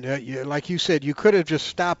then? Like you said, you could have just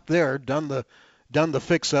stopped there, done the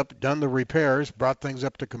fix-up, done the repairs, brought things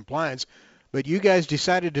up to compliance. But you guys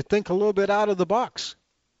decided to think a little bit out of the box.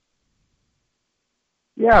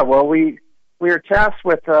 Yeah, well, we were tasked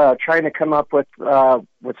with trying to come up with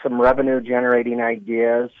some revenue-generating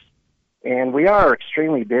ideas, and we are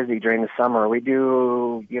extremely busy during the summer. We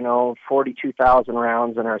do, 42,000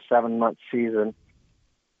 rounds in our 7-month season,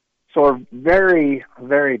 so we're very,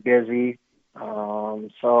 very busy.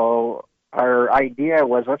 So our idea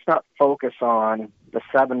was, let's not focus on the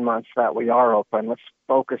 7 months that we are open. Let's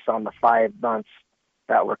focus on the 5 months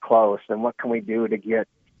that we're closed, and what can we do to get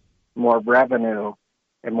more revenue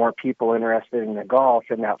and more people interested in the golf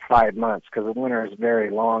in that 5 months, because the winter is very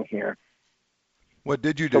long here. What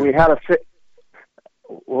did you do? So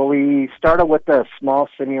we started with a small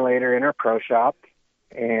simulator in our pro shop,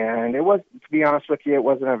 and it was, to be honest with you, it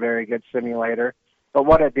wasn't a very good simulator. But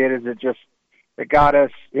what it did is it got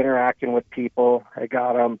us interacting with people. It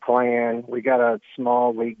got them playing. We got a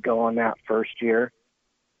small league going that first year.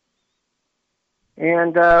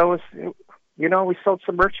 And we sold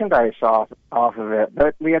some merchandise off of it.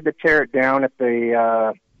 But we had to tear it down at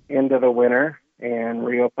the end of the winter and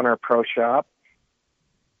reopen our pro shop.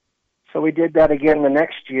 So we did that again the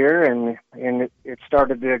next year, and it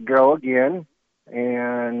started to grow again.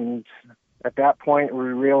 And at that point, we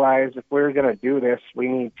realized if we're going to do this, we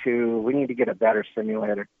need to get a better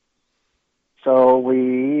simulator. So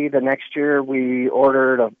the next year we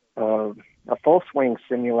ordered a full swing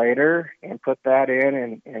simulator and put that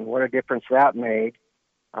in, and what a difference that made.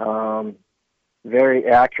 Very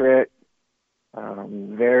accurate,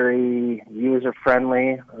 very user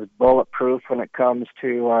friendly, bulletproof when it comes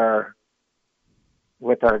to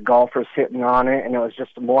with our golfers hitting on it, and it was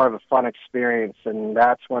just more of a fun experience, and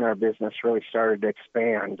that's when our business really started to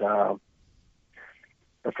expand.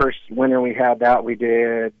 The first winter we had that, we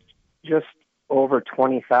did just over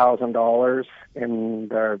 $20,000 in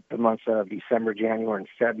the months of December, January, and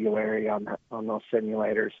February on those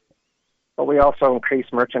simulators. But we also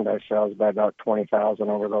increased merchandise sales by about $20,000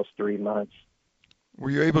 over those 3 months. Were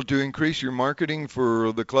you able to increase your marketing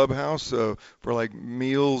for the clubhouse, for like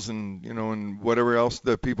meals and and whatever else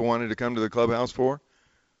that people wanted to come to the clubhouse for?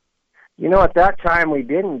 At that time we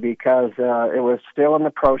didn't, because it was still in the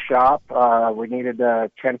pro shop. We needed a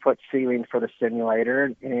 10-foot ceiling for the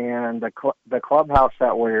simulator, and the clubhouse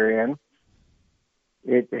that we were in,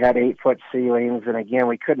 it had 8-foot ceilings, and again,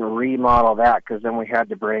 we couldn't remodel that because then we had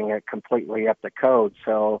to bring it completely up to code.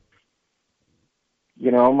 So,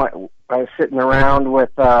 I was sitting around with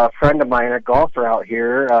a friend of mine, a golfer out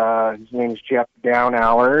here. His name's Jeff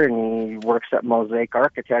Downhour, and he works at Mosaic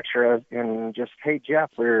Architecture. And just, hey, Jeff,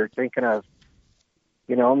 we're thinking of,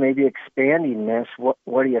 maybe expanding this.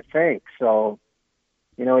 What do you think? So,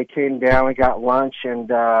 he came down, we got lunch, and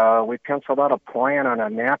we penciled out a plan on a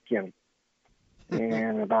napkin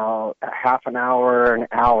in about a half an hour, an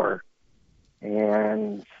hour.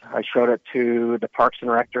 And I showed it to the Parks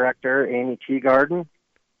and Rec director, Amy Teagarden,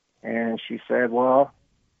 and she said, well,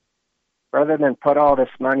 rather than put all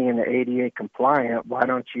this money in the ADA compliant, why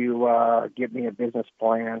don't you give me a business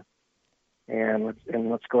plan and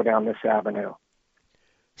let's go down this avenue.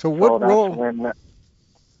 So what role?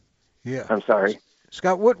 I'm sorry,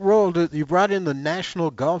 Scott. What role did you brought in the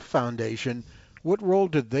National Golf Foundation? What role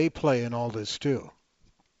did they play in all this too?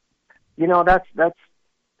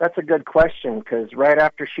 That's a good question, because right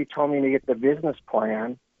after she told me to get the business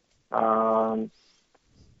plan,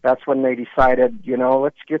 that's when they decided,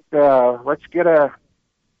 let's get a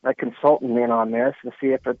a consultant in on this to see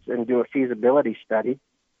if it's, and do a feasibility study.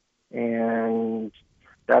 And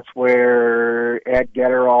that's where Ed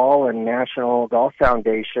Getterall and National Golf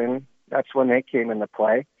Foundation, that's when they came into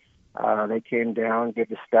play. They came down, did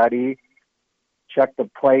the study, checked the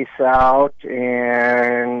place out,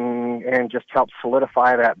 and just helped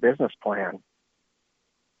solidify that business plan.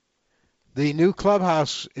 The new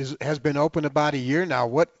clubhouse has been open about a year now.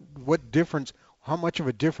 What difference? How much of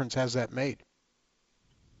a difference has that made?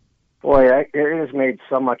 Boy, it has made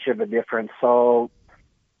so much of a difference. So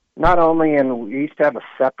not only we used to have a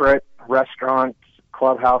separate restaurant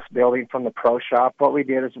clubhouse building from the pro shop. What we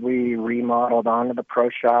did is we remodeled onto the pro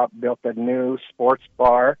shop, built a new sports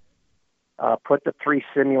bar, put the 3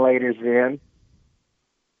 simulators in,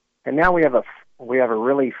 and now we have a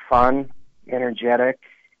really fun, energetic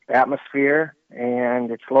atmosphere. And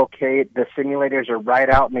it's located. The simulators are right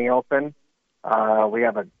out in the open. We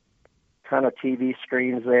have a ton of TV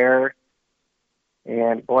screens there,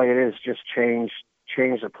 and boy, it has just changed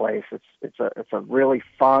the place. It's a really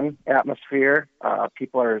fun atmosphere.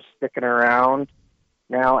 People are sticking around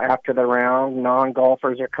now after the round.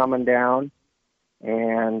 Non-golfers are coming down,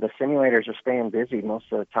 and the simulators are staying busy most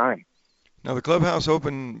of the time. Now, the clubhouse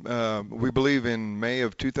opened, we believe, in May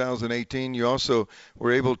of 2018. You also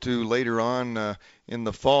were able to, later on in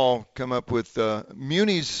the fall, come up with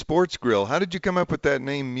Muni's Sports Grill. How did you come up with that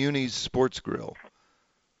name, Muni's Sports Grill?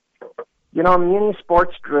 You know, Muni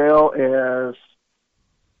Sports Grill is,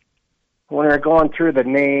 when we were going through the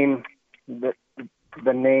name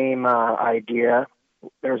idea,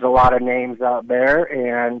 there's a lot of names out there,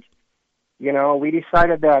 and, you know, we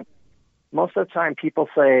decided that most of the time people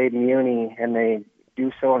say Muni, and they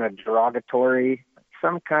do so in a derogatory,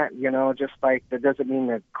 some kind, you know, just like that doesn't mean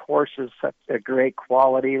the course is such a great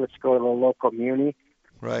quality. Let's go to the local Muni.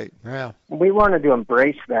 Right. Yeah. We wanted to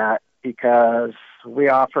embrace that because we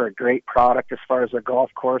offer a great product as far as a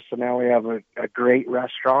golf course, and now we have a great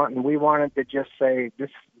restaurant, and we wanted to just say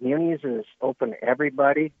this Muni's is open to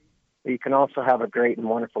everybody. But you can also have a great and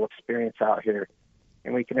wonderful experience out here,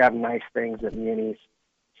 and we can have nice things at Muni's.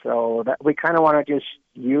 So that we kind of want to just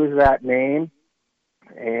use that name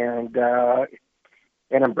and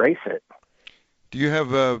embrace it. Do you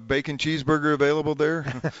have a bacon cheeseburger available there?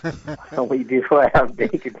 We do have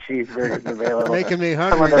bacon cheeseburgers available. Making me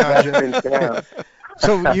hungry, Roger.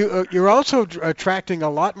 So you're also attracting a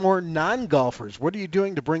lot more non-golfers. What are you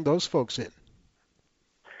doing to bring those folks in?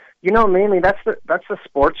 You know, mainly that's the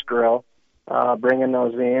sports grill, bringing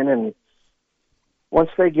those in, and once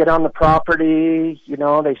they get on the property, you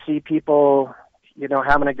know, they see people, you know,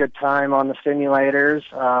 having a good time on the simulators,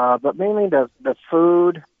 but mainly the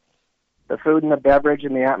food and the beverage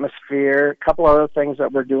and the atmosphere. A couple other things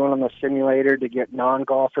that we're doing on the simulator to get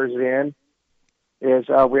non-golfers in is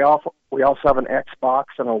we also have an Xbox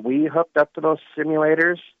and a Wii hooked up to those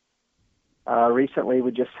simulators. Recently,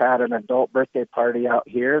 we just had an adult birthday party out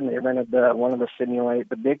here, and they rented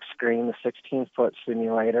the big screen, the 16-foot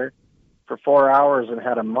simulator, for 4 hours and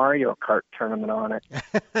had a Mario Kart tournament on it.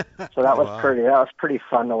 So that was pretty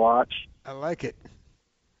fun to watch. I like it.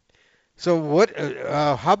 So what?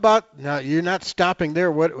 How about now? You're not stopping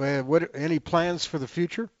there. What? Any plans for the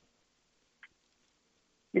future?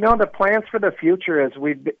 You know, the plans for the future is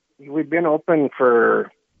we've been open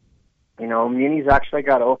for, you know, Muni's actually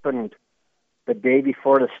got opened the day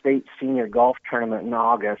before the state senior golf tournament in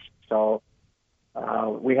August. So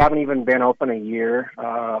we haven't even been open a year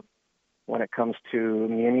when it comes to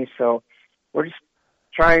Muni. So we're just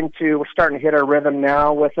we're starting to hit our rhythm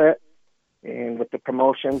now with it. And with the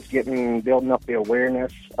promotions, building up the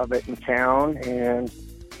awareness of it in town, and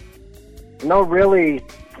no really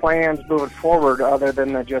plans moving forward other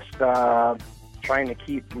than just trying to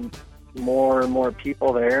keep more and more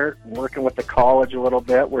people there. Working with the college a little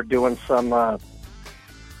bit, we're doing some.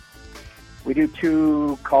 We do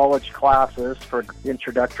 2 college classes for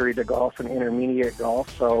introductory to golf and intermediate golf.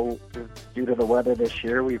 So due to the weather this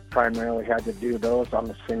year, we've primarily had to do those on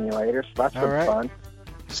the simulator. So that's been fun.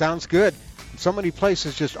 Sounds good. So many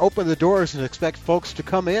places just open the doors and expect folks to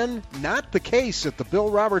come in. Not the case at the Bill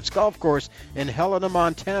Roberts Golf Course in Helena,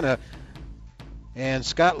 Montana. And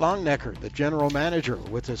Scott Longnecker, the general manager,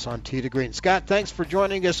 with us on Tee to Green. Scott, thanks for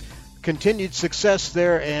joining us. Continued success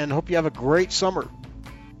there, and hope you have a great summer.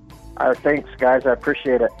 Thanks, guys. I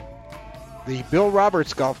appreciate it. The Bill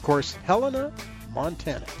Roberts Golf Course, Helena,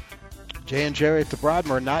 Montana. Jay and Jerry at the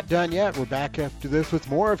Broadmoor, not done yet. We're back after this with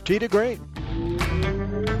more of Tee to Green.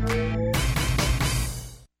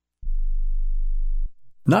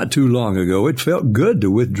 Not too long ago, it felt good to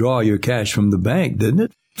withdraw your cash from the bank, didn't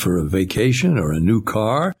it? For a vacation or a new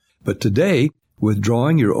car. But today,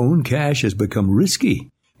 withdrawing your own cash has become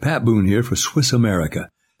risky. Pat Boone here for Swiss America.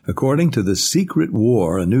 According to The Secret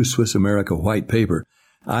War, a new Swiss America white paper,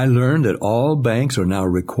 I learned that all banks are now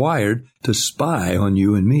required to spy on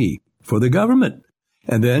you and me for the government,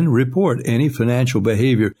 and then report any financial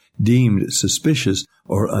behavior deemed suspicious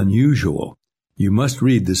or unusual. You must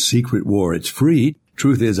read The Secret War. It's free.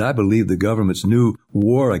 Truth is, I believe the government's new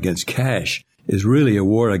war against cash is really a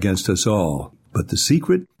war against us all. But the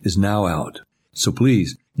secret is now out. So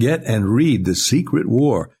please, get and read The Secret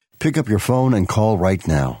War. Pick up your phone and call right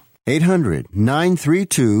now.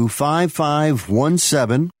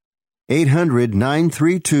 800-932-5517.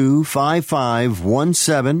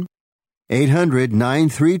 800-932-5517.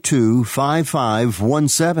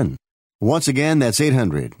 800-932-5517. Once again, that's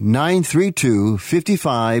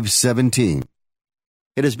 800-932-5517.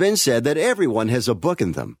 It has been said that everyone has a book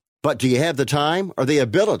in them. But do you have the time or the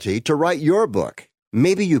ability to write your book?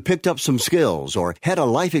 Maybe you picked up some skills or had a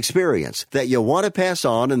life experience that you want to pass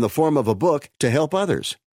on in the form of a book to help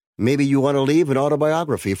others. Maybe you want to leave an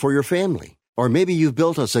autobiography for your family. Or maybe you've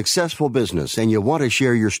built a successful business and you want to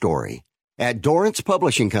share your story. At Dorrance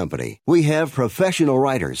Publishing Company, we have professional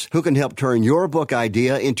writers who can help turn your book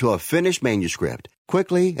idea into a finished manuscript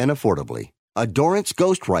quickly and affordably. A Dorrance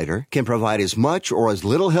ghostwriter can provide as much or as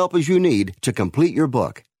little help as you need to complete your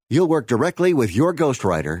book. You'll work directly with your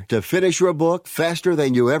ghostwriter to finish your book faster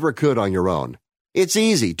than you ever could on your own. It's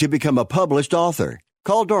easy to become a published author.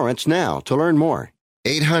 Call Dorrance now to learn more.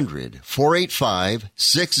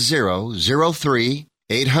 800-485-6003.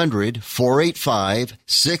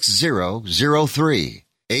 800-485-6003.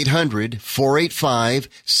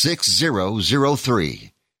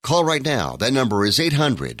 800-485-6003. Call right now. That number is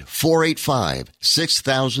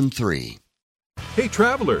 800-485-6003. Hey,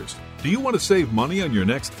 travelers, do you want to save money on your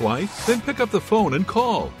next flight? Then pick up the phone and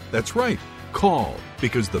call. That's right, call,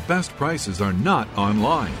 because the best prices are not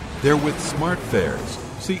online. They're with SmartFares.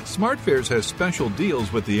 See, SmartFares has special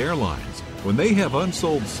deals with the airlines. When they have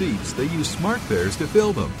unsold seats, they use SmartFares to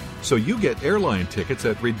fill them. So you get airline tickets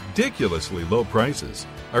at ridiculously low prices.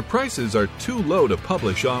 Our prices are too low to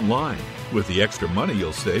publish online. With the extra money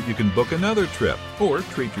you'll save, you can book another trip or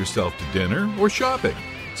treat yourself to dinner or shopping.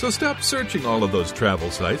 So stop searching all of those travel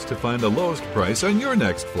sites to find the lowest price on your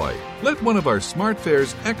next flight. Let one of our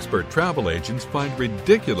SmartFares expert travel agents find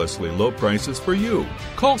ridiculously low prices for you.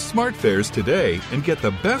 Call SmartFares today and get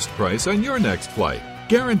the best price on your next flight.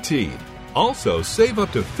 Guaranteed. Also, save up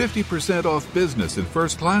to 50% off business and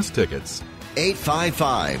first-class tickets.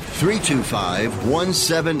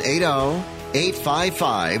 855-325-1780.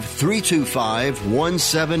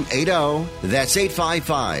 855-325-1780. That's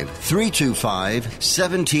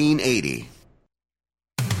 855-325-1780.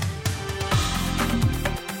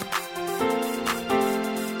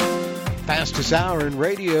 Fastest hour in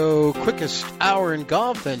radio, quickest hour in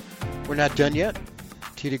golf, and we're not done yet.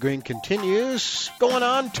 Tee to Green continues, going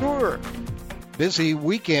on tour. Busy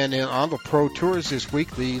weekend on the Pro Tours this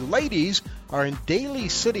week. The ladies are in Daly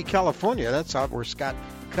City, California. That's out where Scott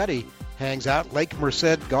Cuddy hangs out. Lake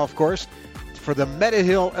Merced Golf Course for the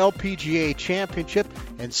Medihill LPGA Championship.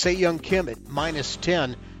 And Se Young Kim at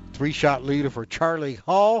 -10. 3-shot lead over Charlie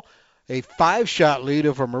Hall. A 5-shot lead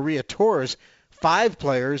over Maria Torres. 5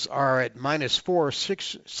 players are at -4,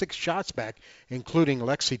 six shots back, including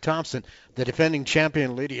Lexi Thompson. The defending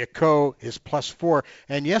champion, Lydia Ko, is +4.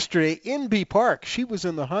 And yesterday, in B Park, she was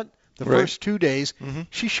in the hunt the first 2 days. Mm-hmm.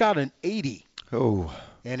 She shot an 80. Oh.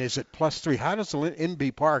 And is at +3. How does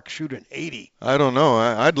NB Park shoot an 80? I don't know.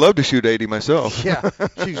 I'd love to shoot 80 myself. Yeah,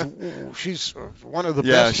 she's one of the best in the world.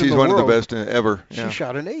 Yeah, she's one of the best ever. She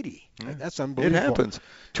shot an 80. That's unbelievable. It happens.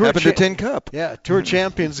 Happened to Tin Cup. Yeah, Tour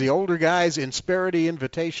champions, the older guys, Insperity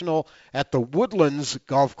Invitational at the Woodlands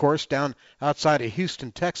Golf Course down outside of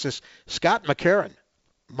Houston, Texas. Scott McCarron,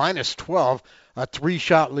 -12. A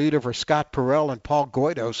 3-shot lead over Scott Perrell and Paul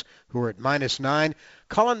Goydos, who are at -9.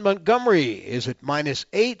 Colin Montgomery is at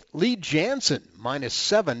 -8. Lee Jansen,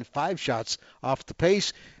 -7, 5 shots off the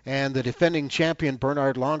pace. And the defending champion,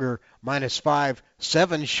 Bernard Longer, -5,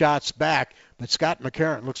 7 shots back. But Scott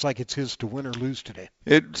McCarron looks like it's his to win or lose today.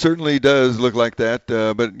 It certainly does look like that.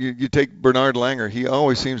 But you take Bernard Langer. He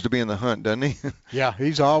always seems to be in the hunt, doesn't he? Yeah,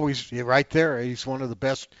 he's always right there. He's one of the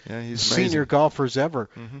best senior golfers ever.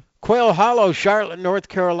 Mm-hmm. Quail Hollow, Charlotte, North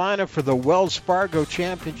Carolina for the Wells Fargo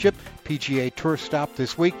Championship. PGA Tour stop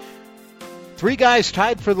this week. 3 guys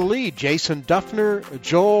tied for the lead. Jason Duffner,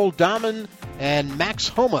 Joel Dahman, and Max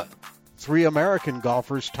Homa. 3 American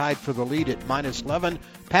golfers tied for the lead at -11.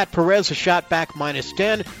 Pat Perez a shot back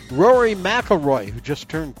 -10. Rory McIlroy, who just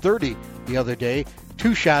turned 30 the other day,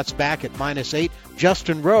 2 shots back at -8.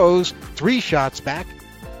 Justin Rose, 3 shots back.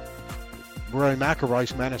 Rory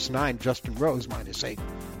McIlroy's -9. Justin Rose -8.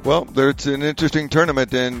 Well, it's an interesting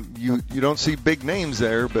tournament, and you don't see big names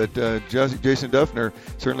there, but Jason Duffner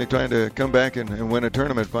certainly trying to come back and win a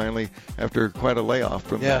tournament finally after quite a layoff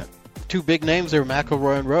from that. Two big names there,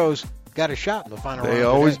 McIlroy and Rose, got a shot in the final round. They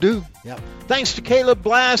always do. Yep. Thanks to Caleb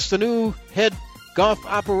Blast, the new head golf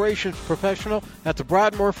operations professional at the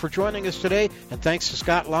Broadmoor, for joining us today. And thanks to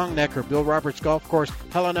Scott Longnecker, Bill Roberts Golf Course,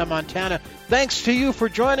 Helena, Montana. Thanks to you for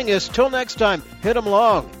joining us. Till next time, hit 'em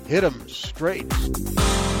long, hit 'em straight.